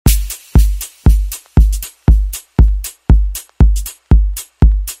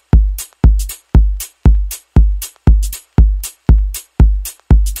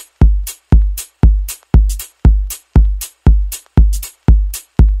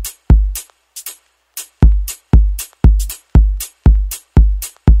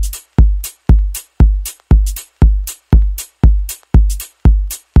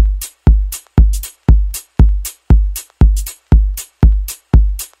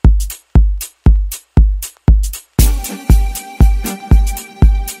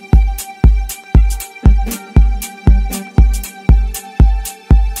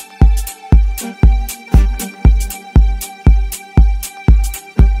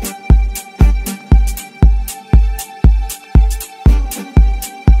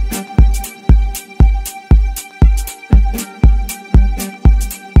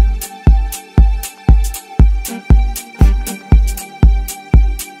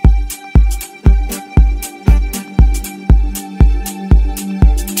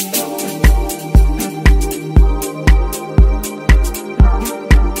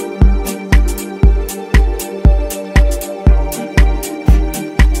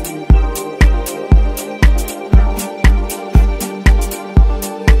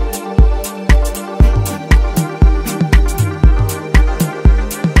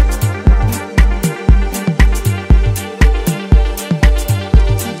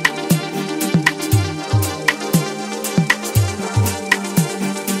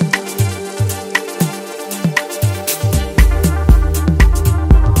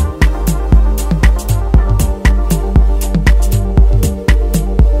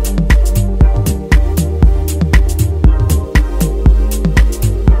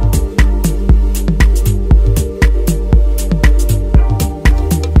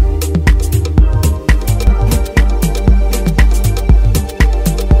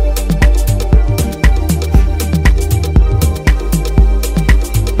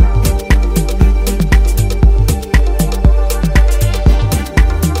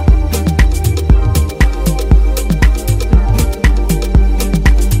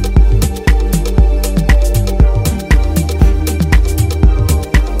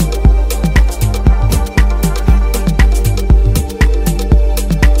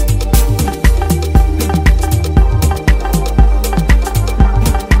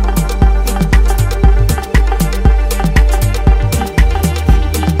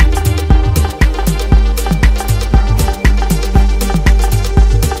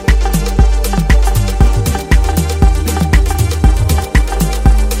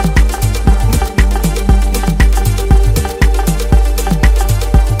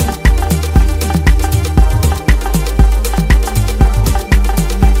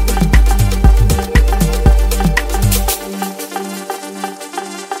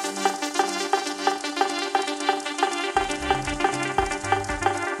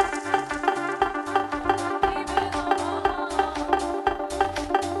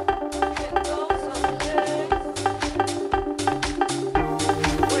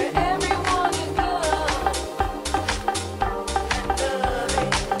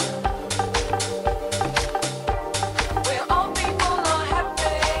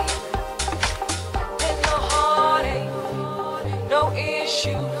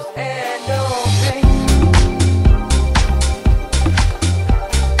shoes and no pain.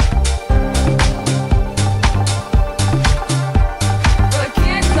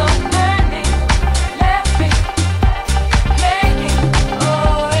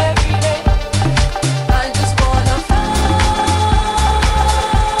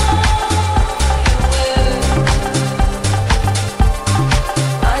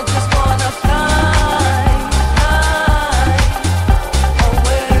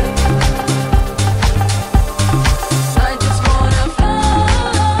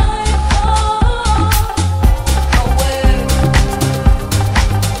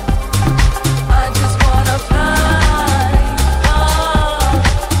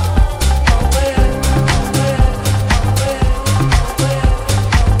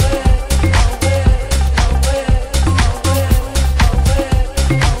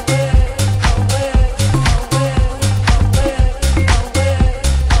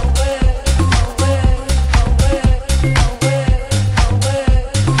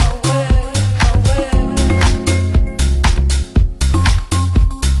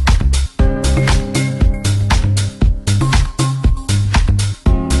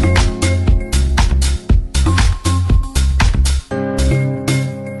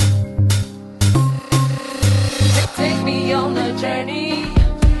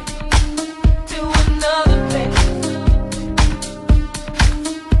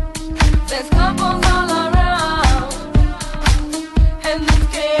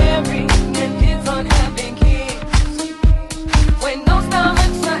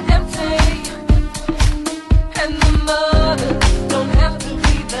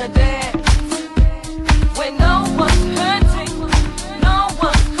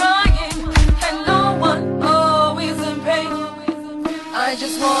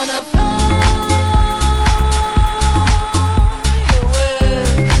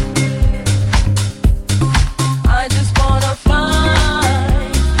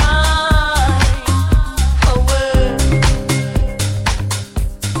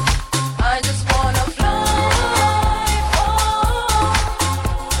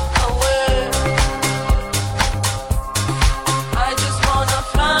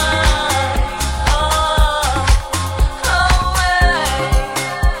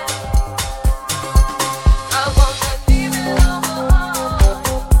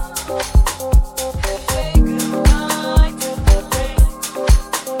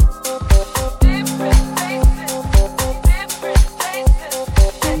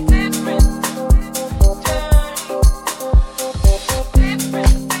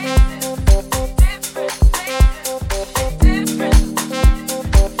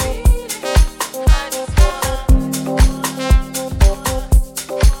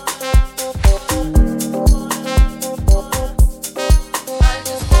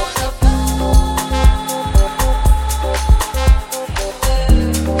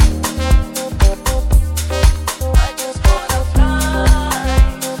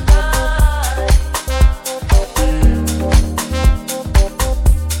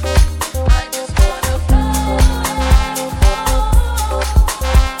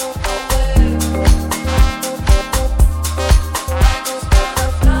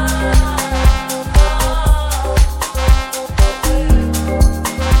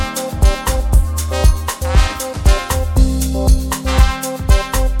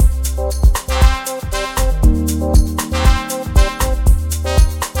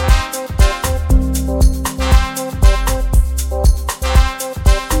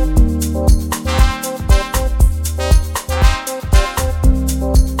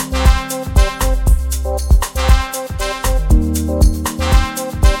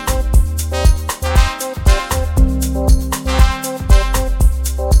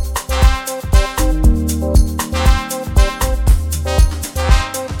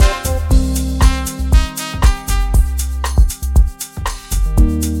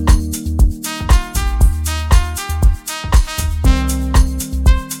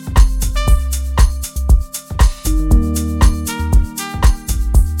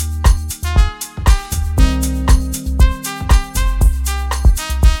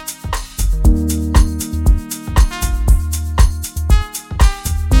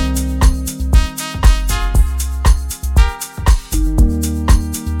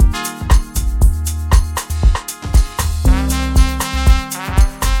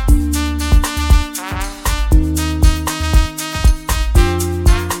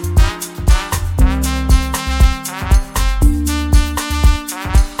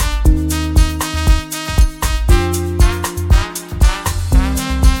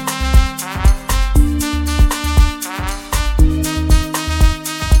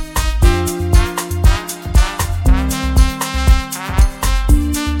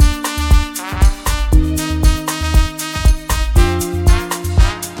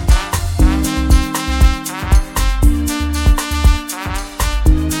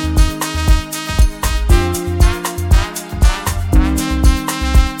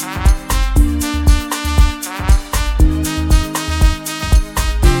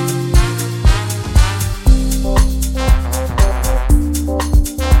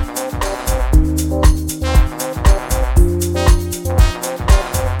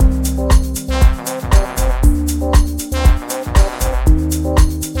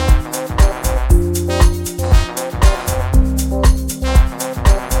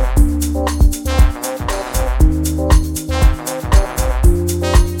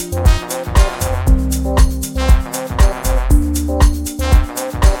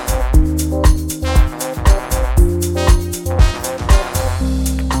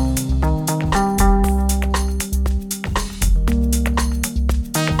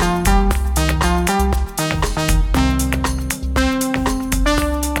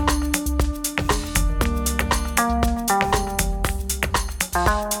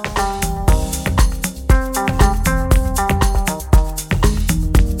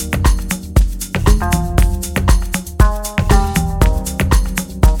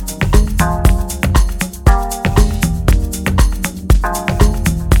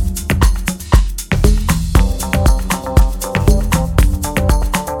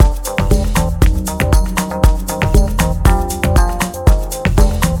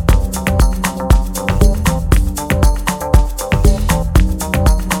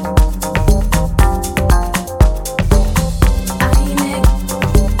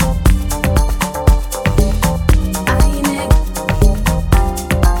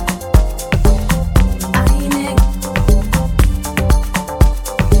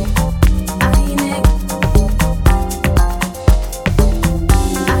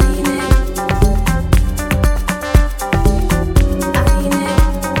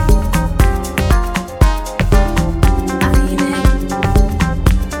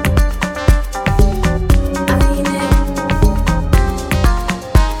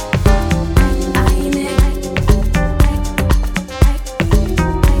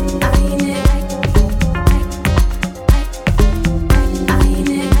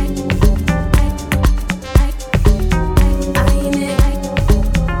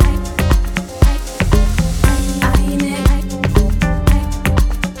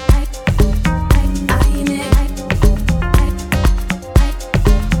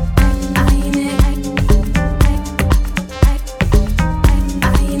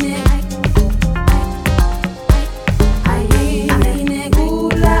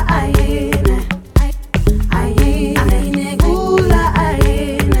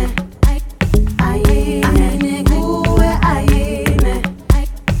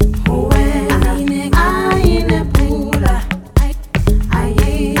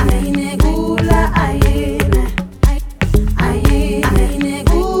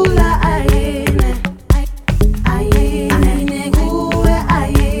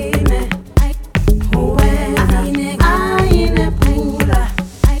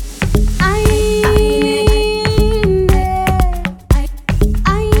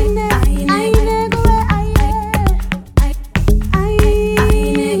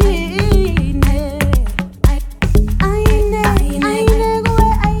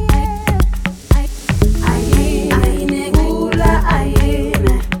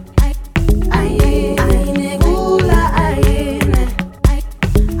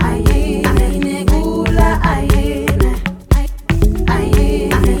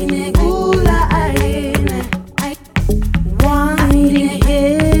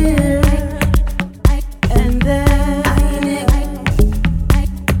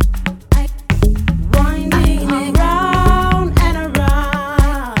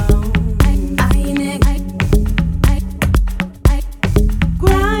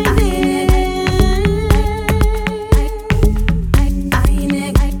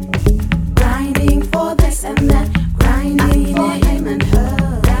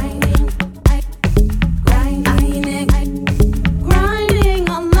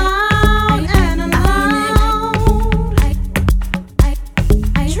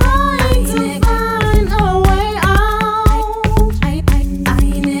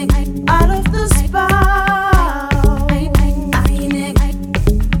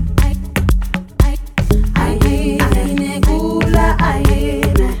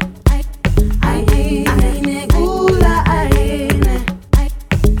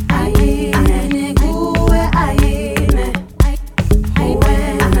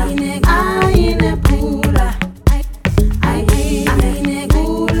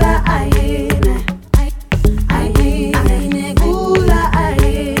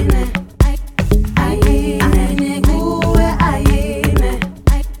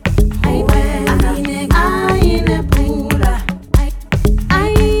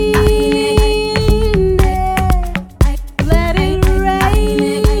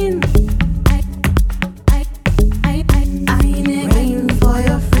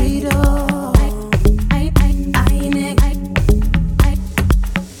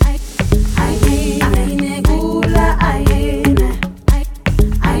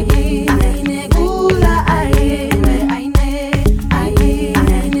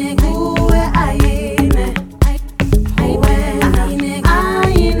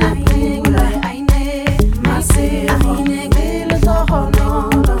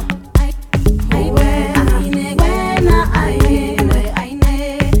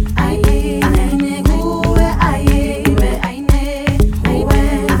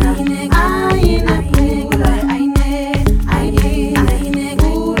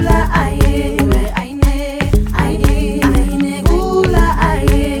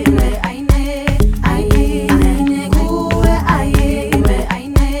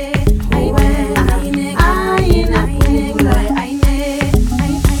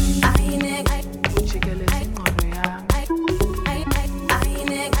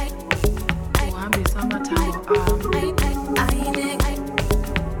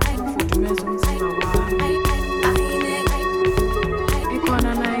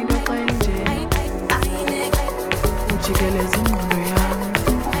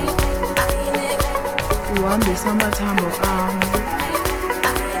 uhambisa amathambo ami,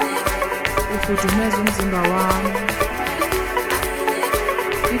 ufudumeza umzimba wami.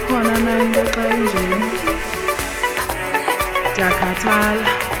 Ikhona na into xa injeni, ndiyakhathala,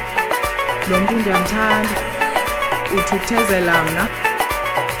 lo mntu ndiyamthanda, uthukuthezela mna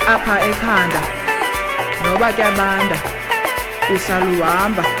apha ekhanda. Noba kuyabanda uhlala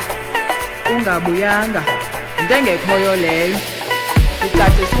uhamba ungabuyanga, into engekhoyo leyo.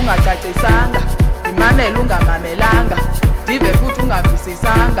 Ucacisa ungacacisanga, ndimamela ungamamelanga, ndive futhi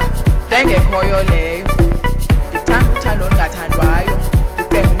ungavisisanga, into engekhoyo leyo. Ndithanda uthando olungathandwayo,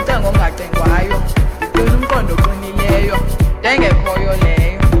 ndicenga umcengo ongacengwayo, ndiqina umqondo oqinileyo, into engekhoyo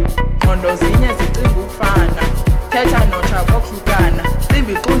leyo. Ngqondo zinye zicinga ukufana, thetha notsha kokuhlukana,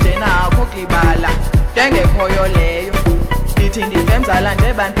 cimba iqunjena akho kulibala, into engekhoyo leyo. Ndithi ndive mzala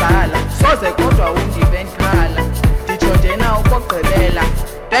ndebandbala, soze kodwa undive ndikhala, nditsho njena ukogqibela,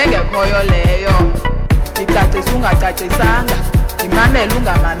 into engekhoyo leyo. Ndicacisa ungacacisanga, ndimamela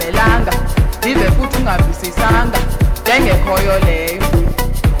ungamamelanga, ndive futhi ungavisisanga, into engekhoyo leyo.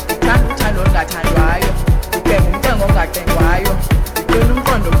 Ndithanda uthando olungathandwayo, ndicenga umcengo ongacengwayo, ndiqina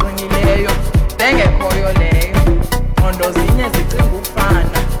umqondo oqinileyo, into engekhoyo leyo. Ngqondo zinye zicinga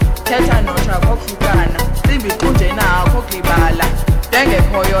ukufana, thetha notsha kokuhlukana, cimba iqunjena akho kulibala, into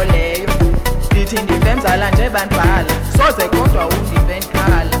engekhoyo leyo. Ndithi ndive mzala njebandbala, soze kodwa undive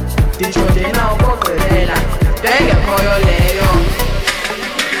ndikhala, nditsho njena ukogqibela, into engekhoyo leyo.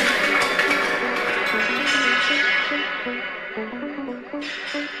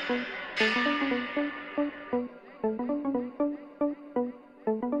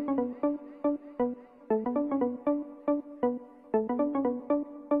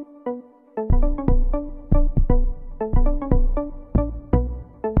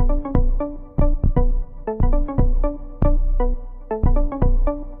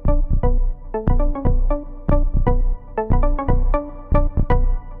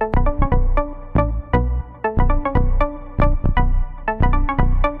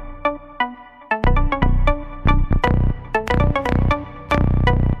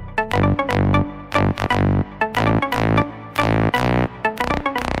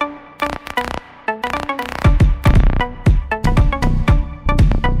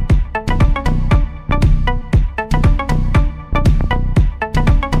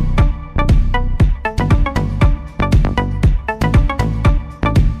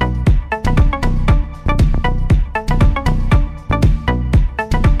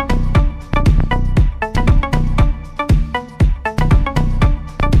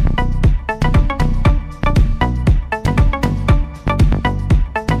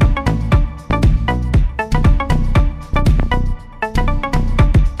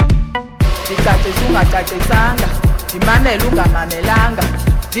 Ungacacisanga, ndimamela ungamamelanga,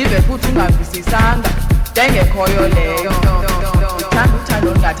 ndive futhi ungavisisanga, into engekhoyo leyo. Ndithanda uthando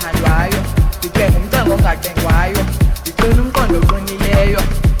olungathandwayo, ndicenga umcengo ongacengwayo, ndiqina umqondo oqinileyo,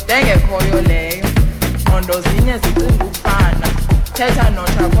 into engekhoyo leyo. Ngqondo zinye zicinga ukufana, thetha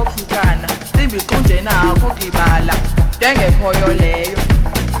notsha kokuhlukana, cimba iqunjena akho kulibala, into engekhoyo leyo.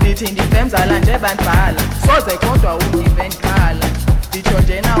 Ndithi ndive mzala njebandbala, soze kodwa undive ndikhala, nditsho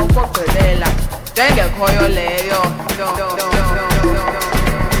njena ukogqibela, into engekhoyo leyo.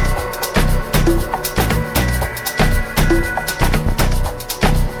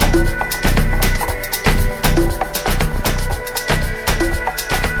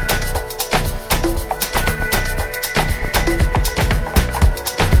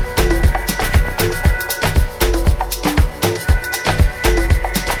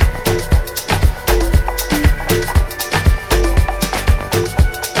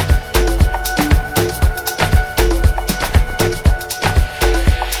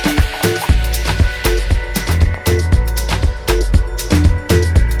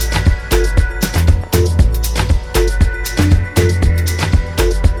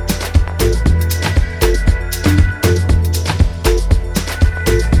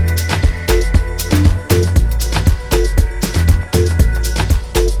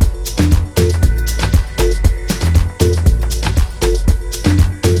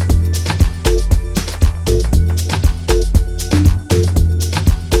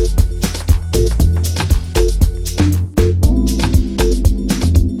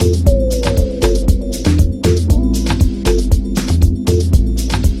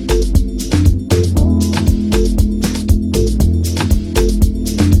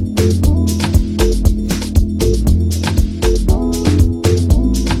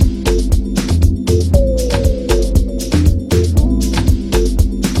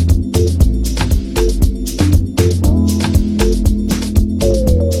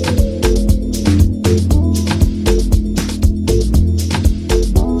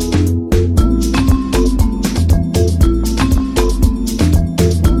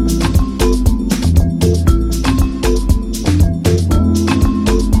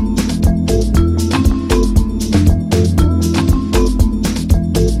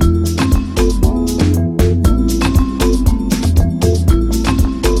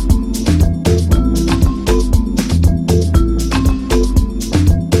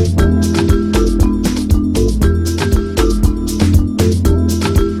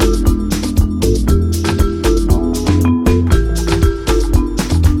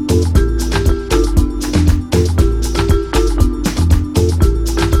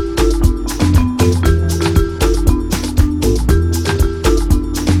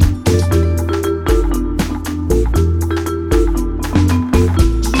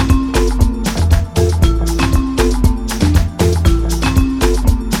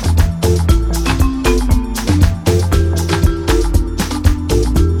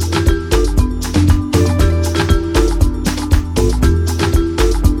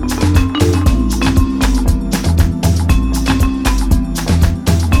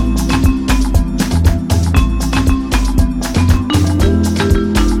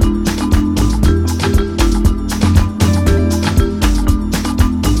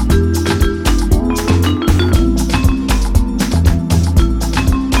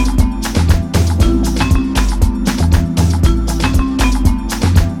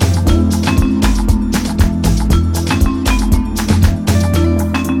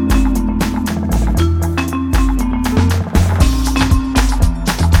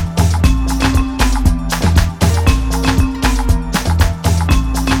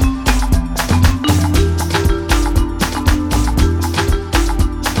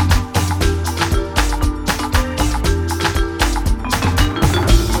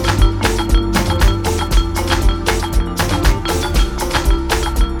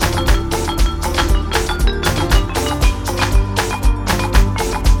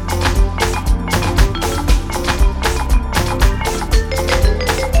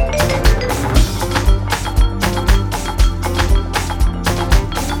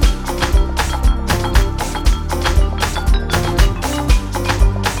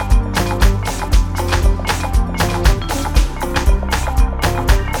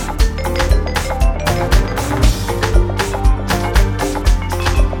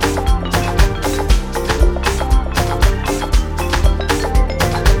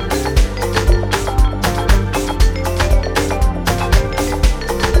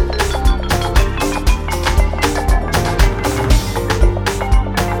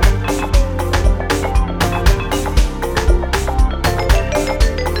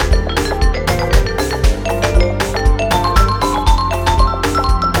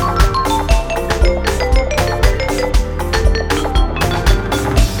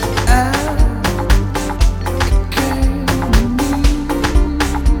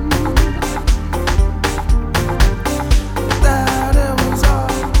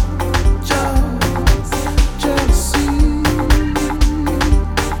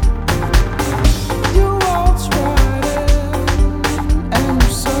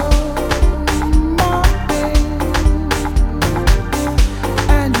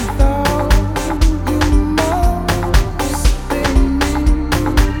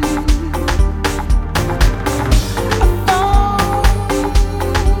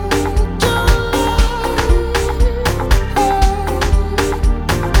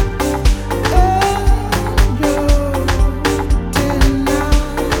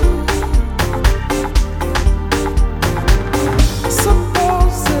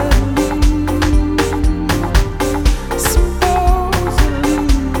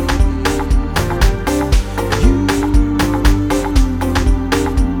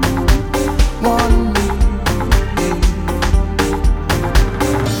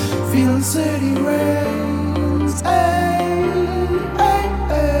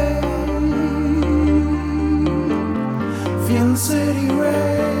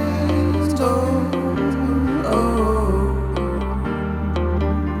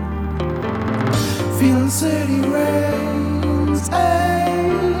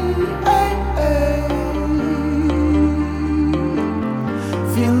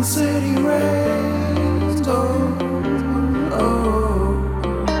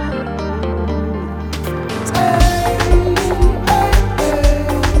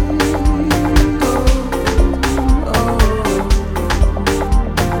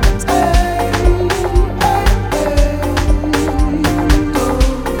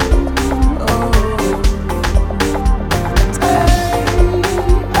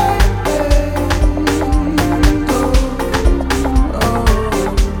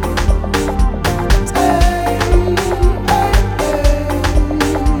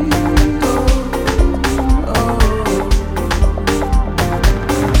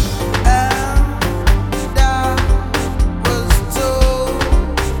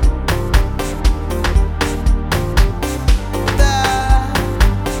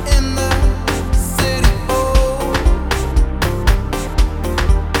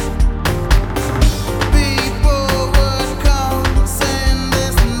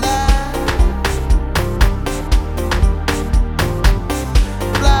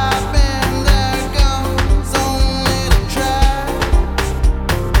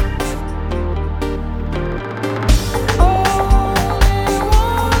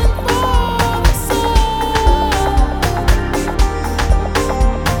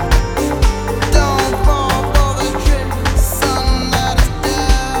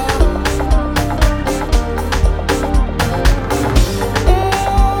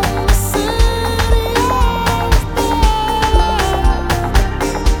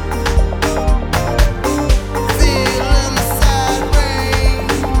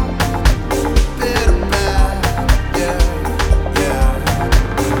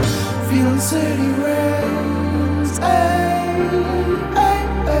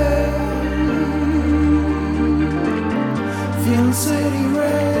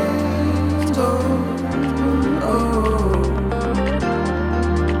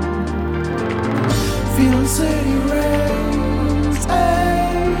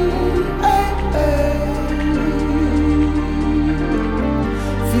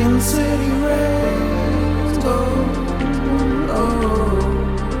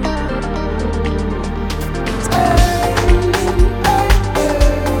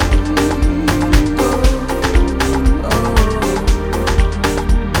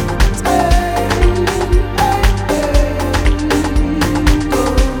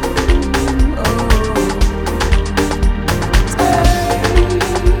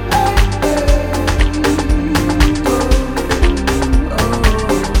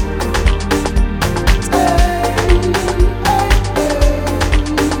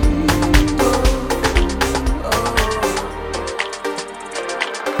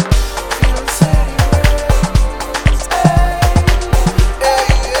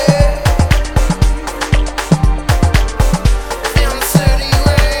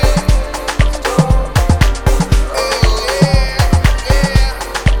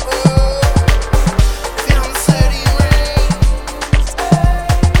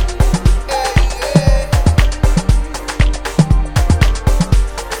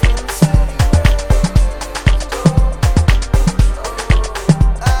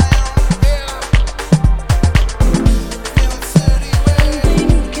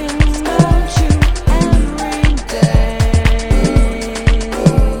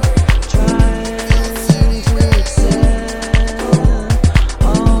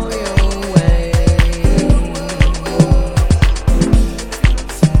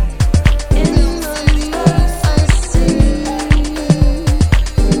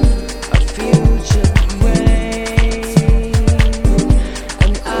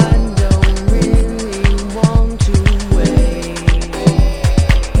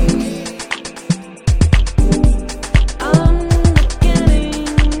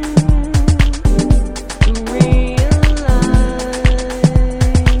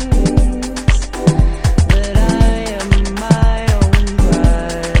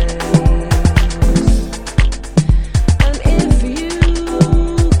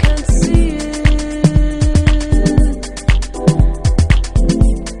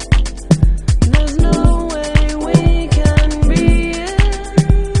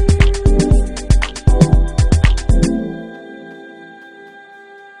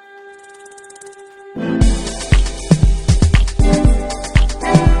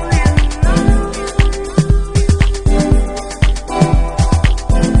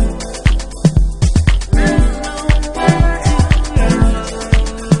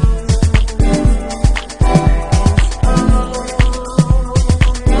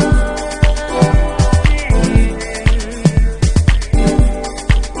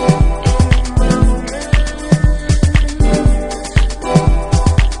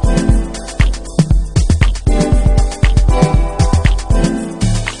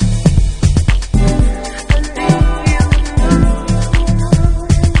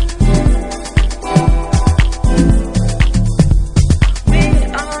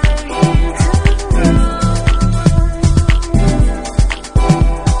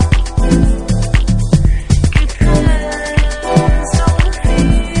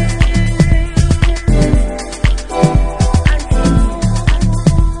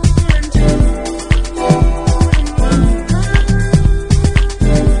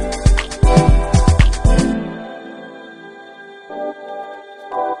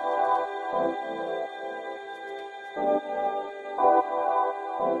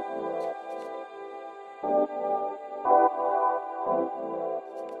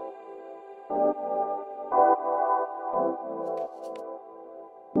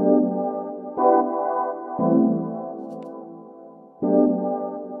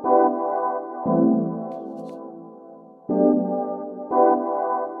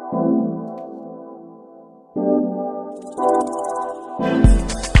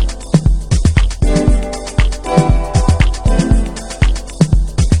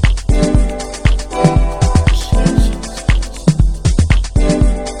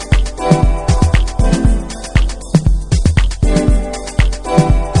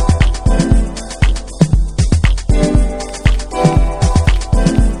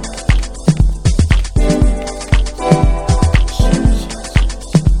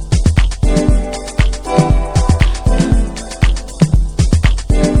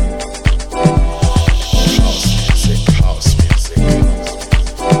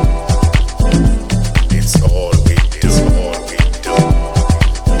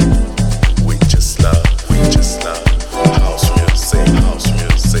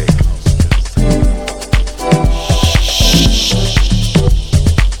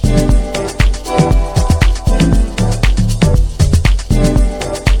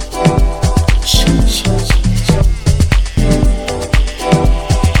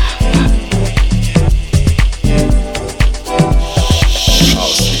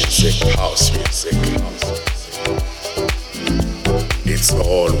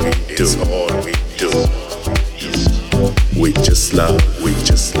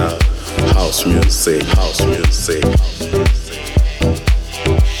 just love house music, house music.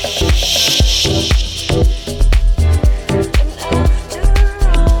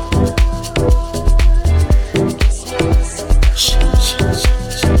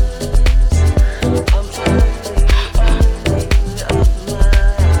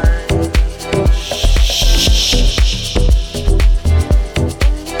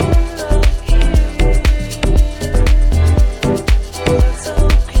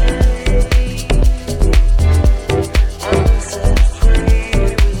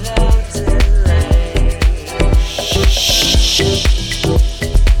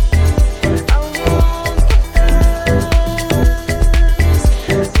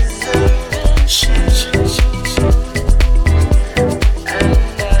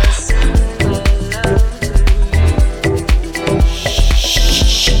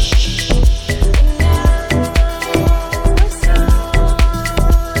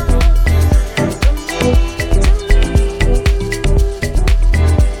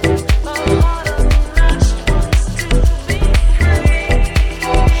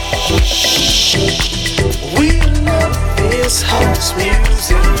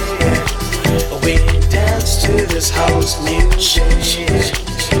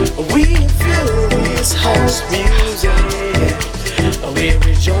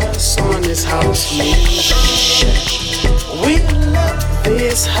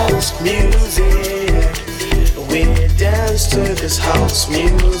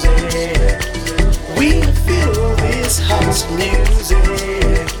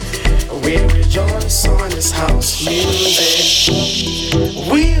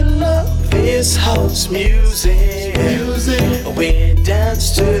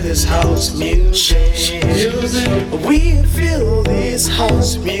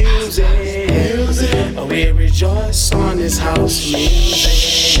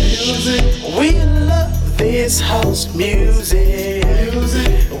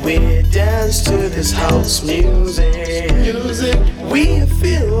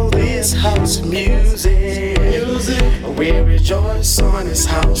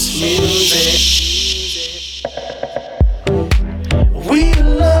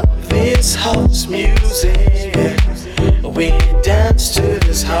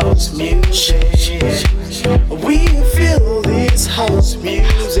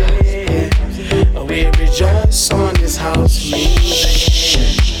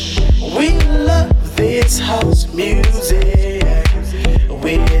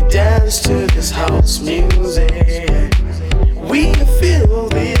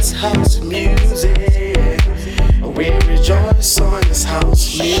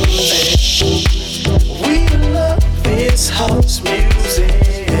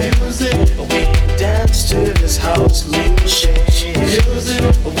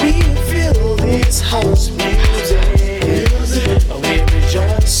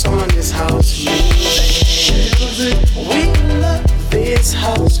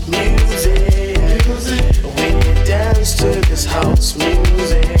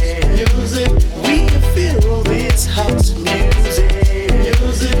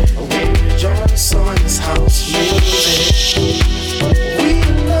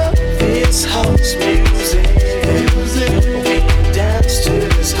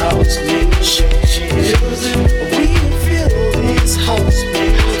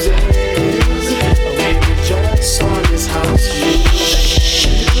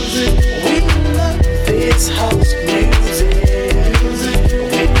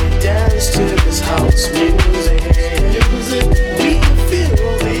 House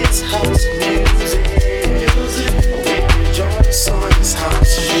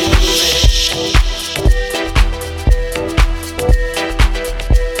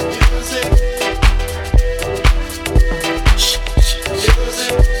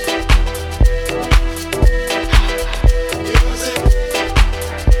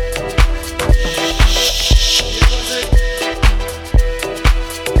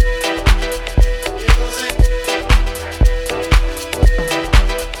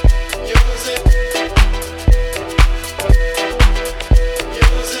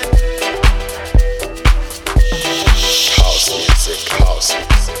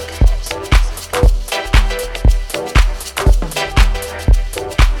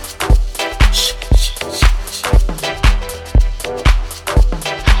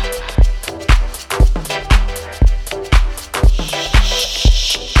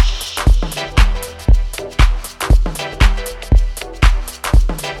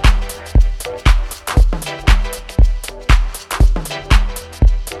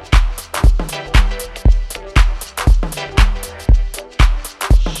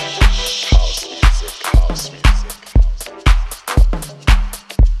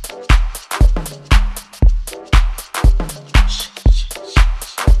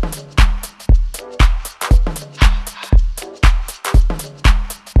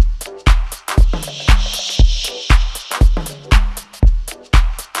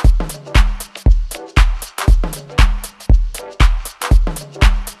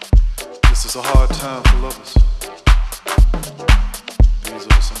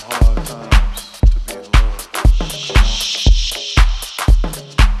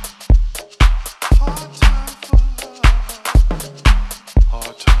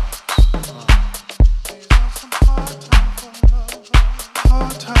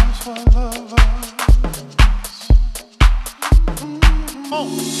for lovers.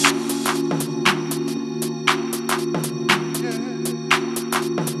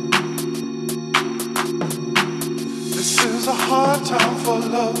 This is a hard time for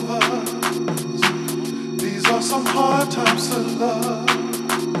lovers. These are some hard times to love.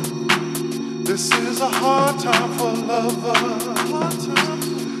 This is a hard time for lovers.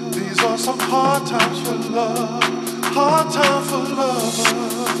 These are some hard times for love. Hard time for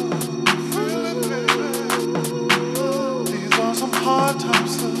lovers. These are some hard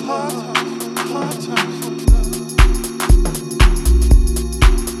times to love. Hard times for love.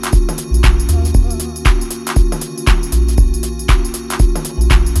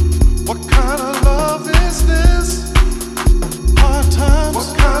 What kind of love is this? Hard times.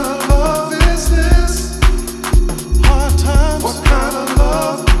 What kind of love is this? Hard times. What kind of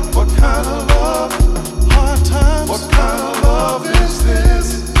love? What kind of love? Hard times. What kind of love is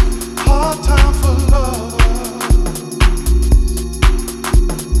this? Hard time for love.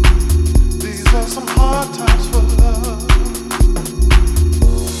 These are some hard times for love.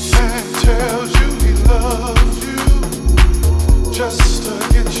 Man tells you he loves you just to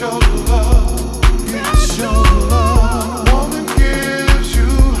get your love. Get your love. Woman gives you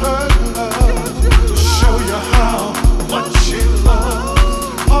her love to show you how much she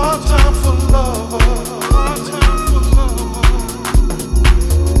loves. Hard time for lovers. Hard time for lovers.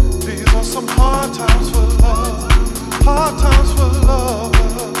 These are some hard times for love. Hard times for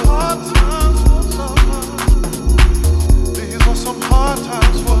lovers. Hard times for lovers. These are some hard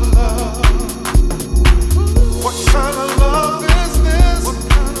times for love. What kind of love is this? What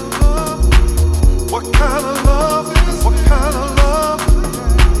kind of love? What kind of love is? What kind of love?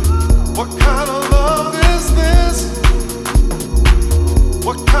 What kind of love is this?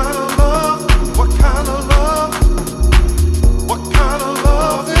 What kind of love? What kind of love? What kind of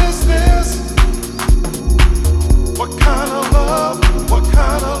love is this? What kind of love? What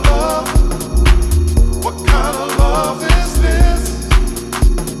kind of love? What kind of love is this?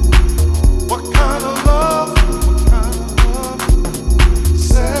 What kind of love? What kind of love?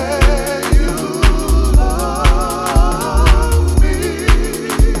 Say you love me.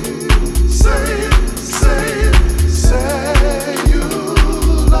 Say it, say it, say you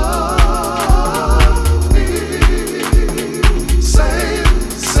love me. Say it,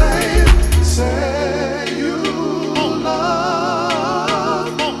 say it, say you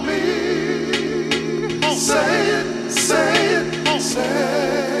love me. Say it, say it,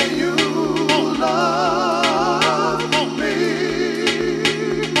 say you love me.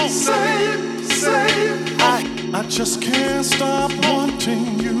 Say it, say it. I just can't stop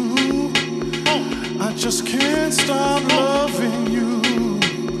wanting you. I just can't stop loving you.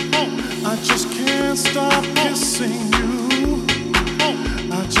 I just can't stop kissing you.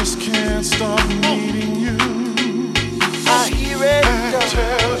 I just can't stop needing you. I hear it. Man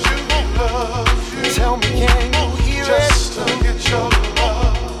tells you he loves you Tell me, can you hear just it? to get your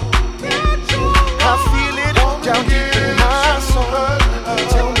love. I feel it down deep in my soul.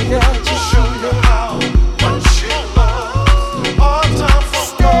 Tell me that you Show you how much she loves. Hard time for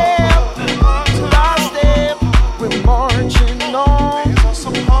step love. by step, we're marching on. These are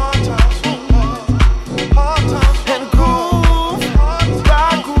some hard times for love. Hard times for And groove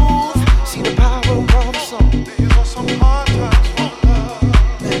by groove, see the power of song. These are some hard times for love.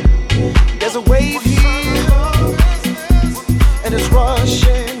 There's a wave here, and it's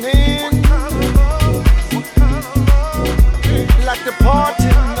rushing in like the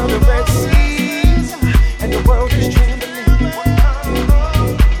parting of the Red Sea, and the world is trembling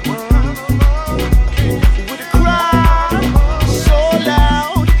with a cry so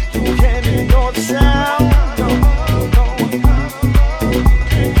loud you can't ignore the sound,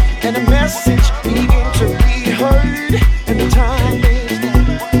 and a message needing to be heard, and the time is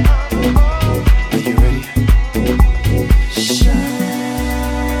now. Are you ready?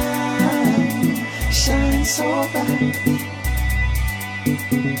 Shine, shine so bright.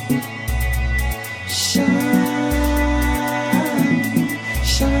 Shine,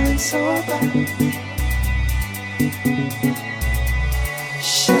 shine so bright.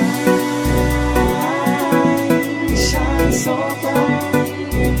 Shine, shine so bright.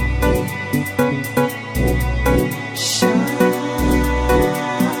 Shine,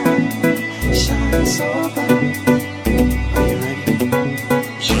 shine so bright. Are you ready?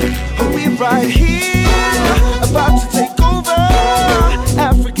 We're right here, about to take over.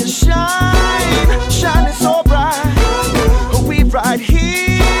 Africa shine, shining so bright. We're right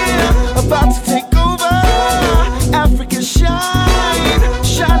here, about to take over. Africa shine,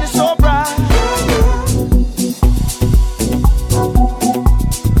 shining so bright.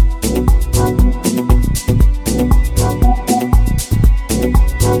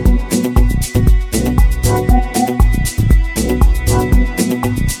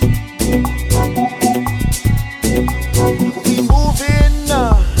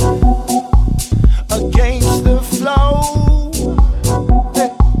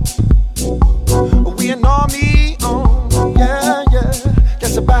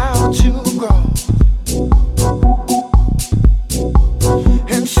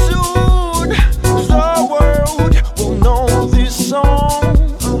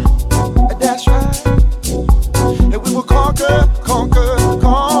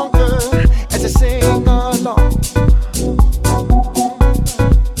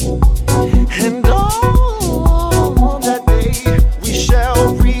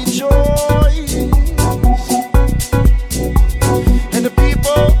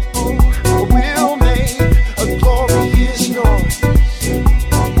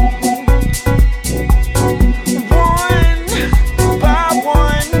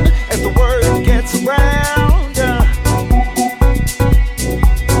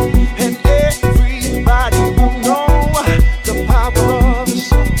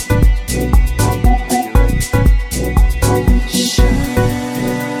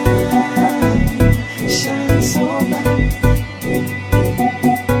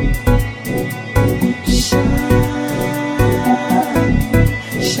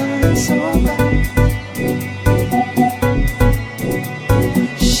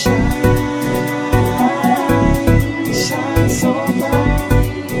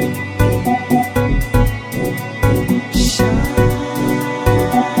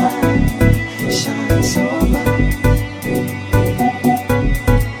 We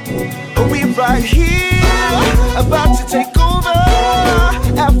right here, about to take over.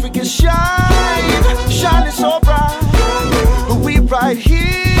 Africa shining so bright. We right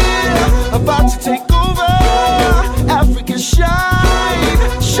here, about to take over. Africa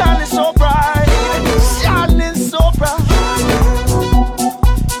shining so bright, shining so bright.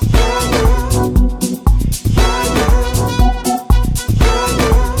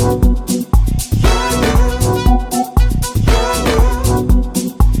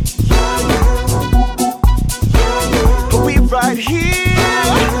 Right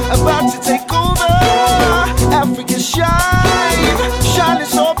here, about to take over. Africa shining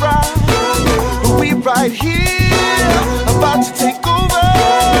so bright. We right here, about to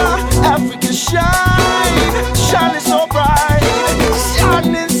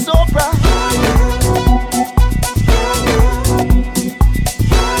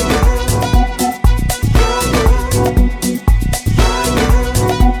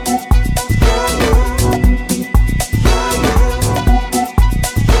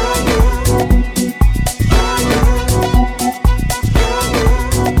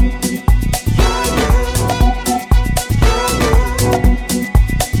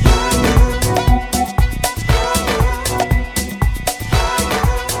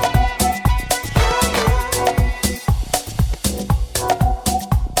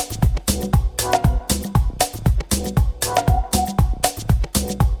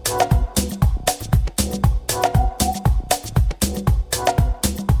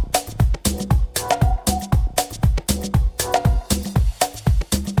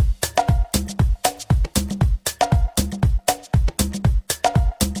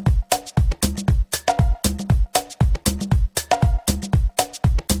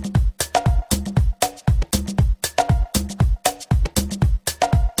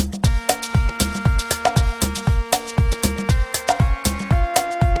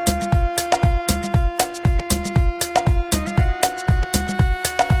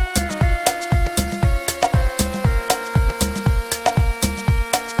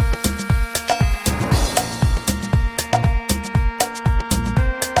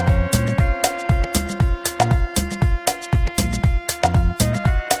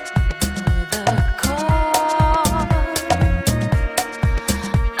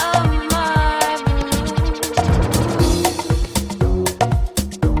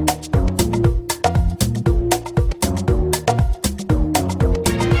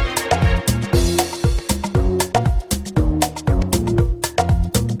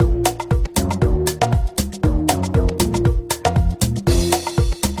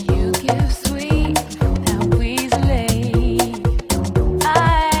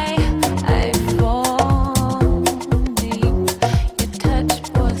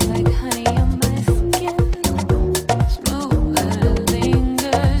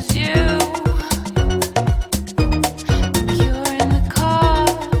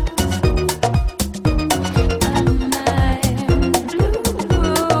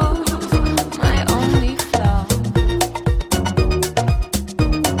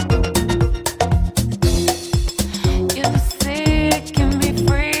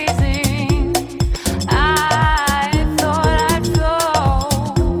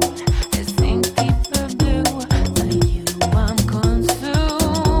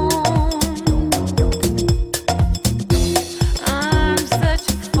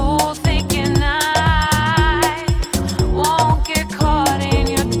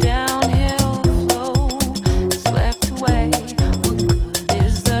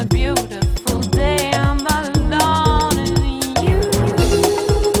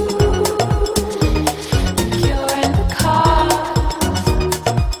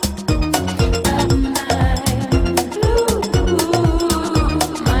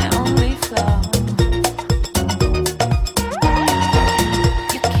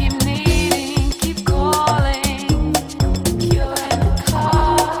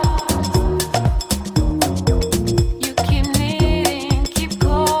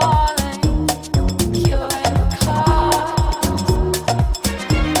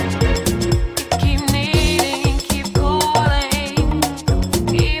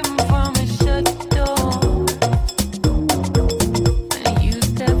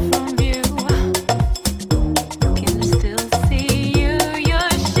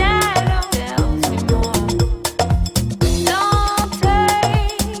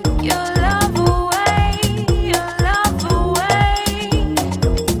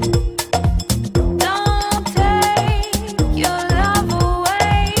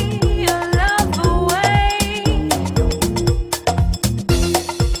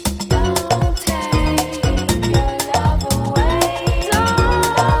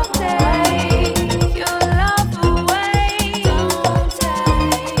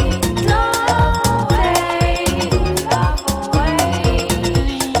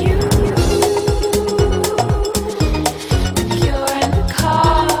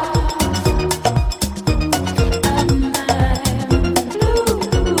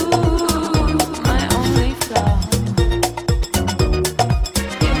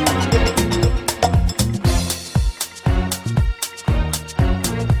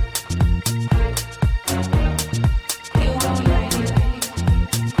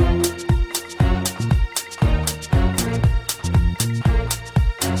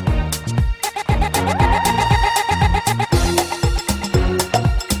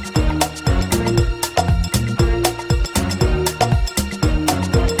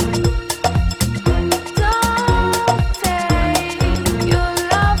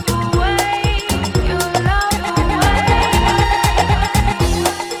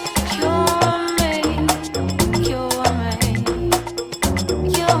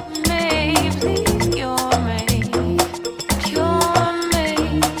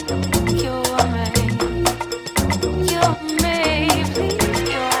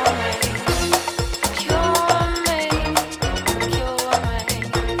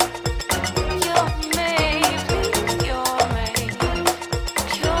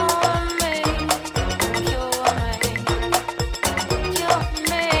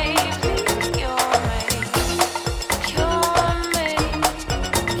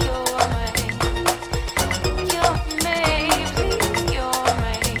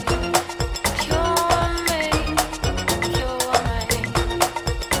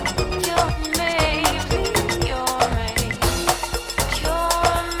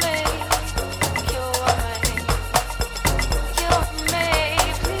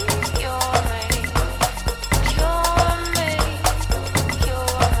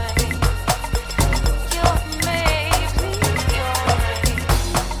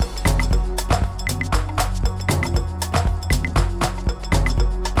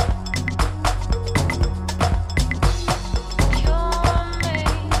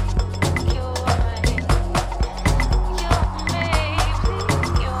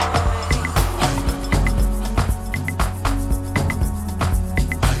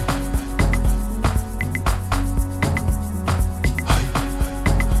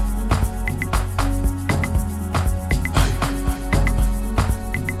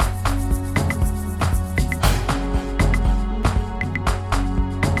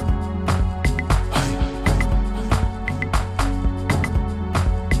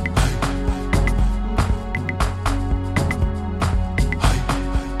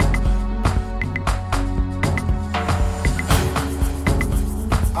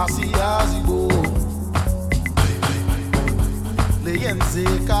asiyazi bo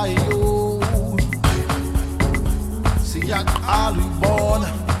leyenzekayo siyaqala uyibona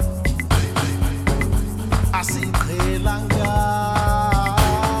asiqhelanga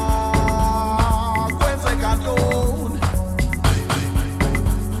kwenzeka ntoni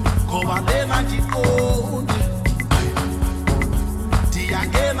ngoba lena ndiboni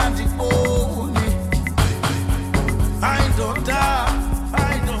ndiyangena ndiboni ayindoda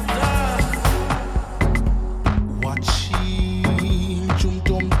watshintsha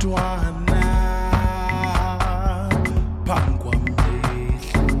umntu omntwana phambi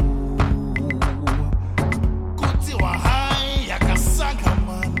kwamehlo kuthiwa hayi akasanga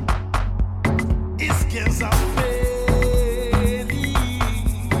mani isigeza feli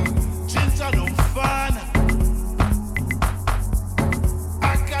tshintsha lo mfana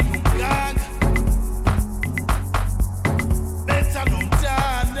akalunganga betha lo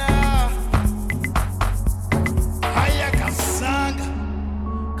mntana hayi akasanga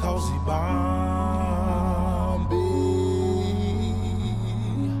khawuzibambe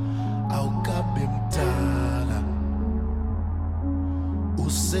awukabe mdala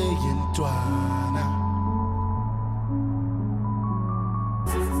useyintwana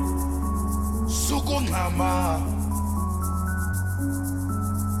sukungxama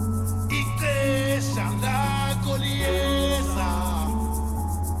ixesha lakho liyeza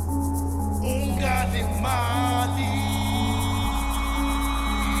ungalimali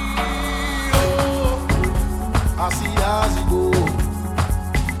asiyazi bo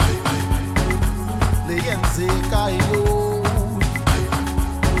leyenzekayo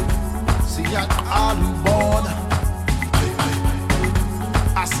siyaqala uyibona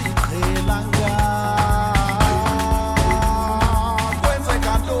asiqhelanga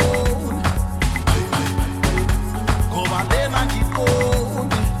kwenzeka ntoni ngoba lena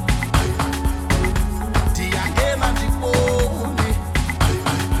ndiboni ndiyangena ndiboni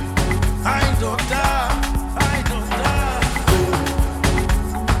ayindoda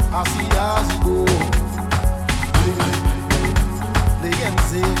asiyazi bo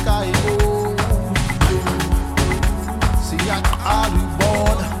leyenzekayo siyaqala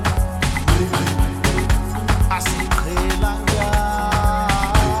uyibona asiqhelanga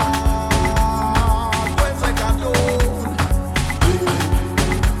kwenzeka ntoni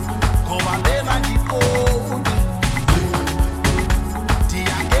ngoba lena ndiboni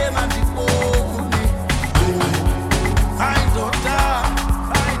ndiyangena ndiboni ayindoda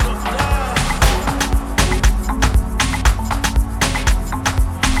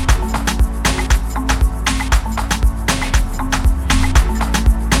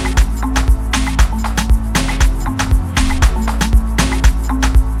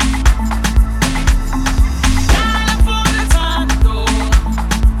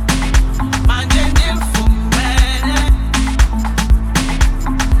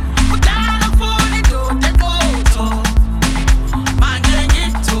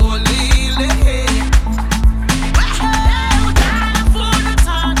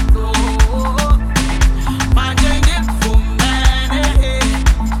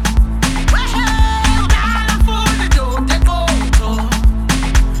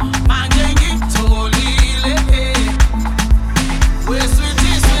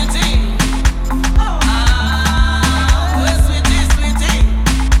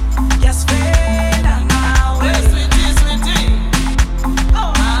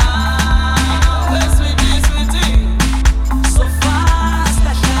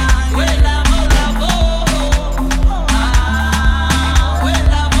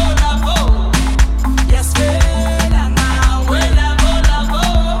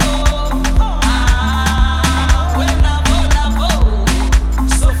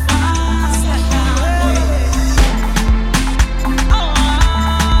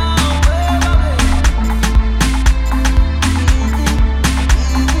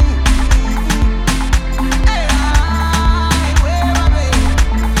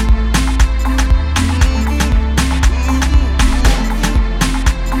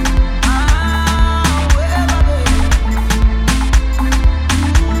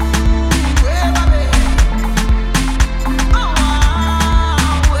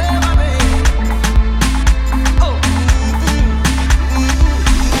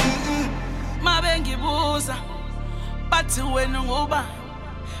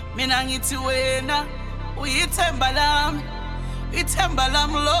mina ngithi wena uyithemba lami, ithemba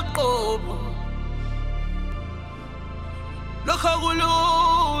lami loqobo. Lokho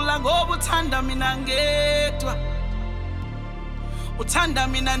kulula ngoba uthanda mina ngedwa, uthanda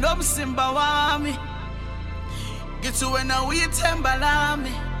mina nomsimba wami. Ngithi wena uyithemba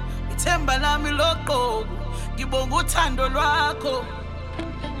lami, ithemba lami loqobo ngibonga uthando lwakho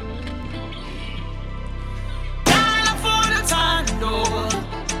dala futhi uthando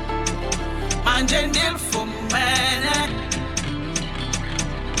manje ndilifumene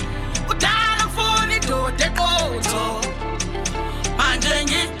udala futhi idoda eqotho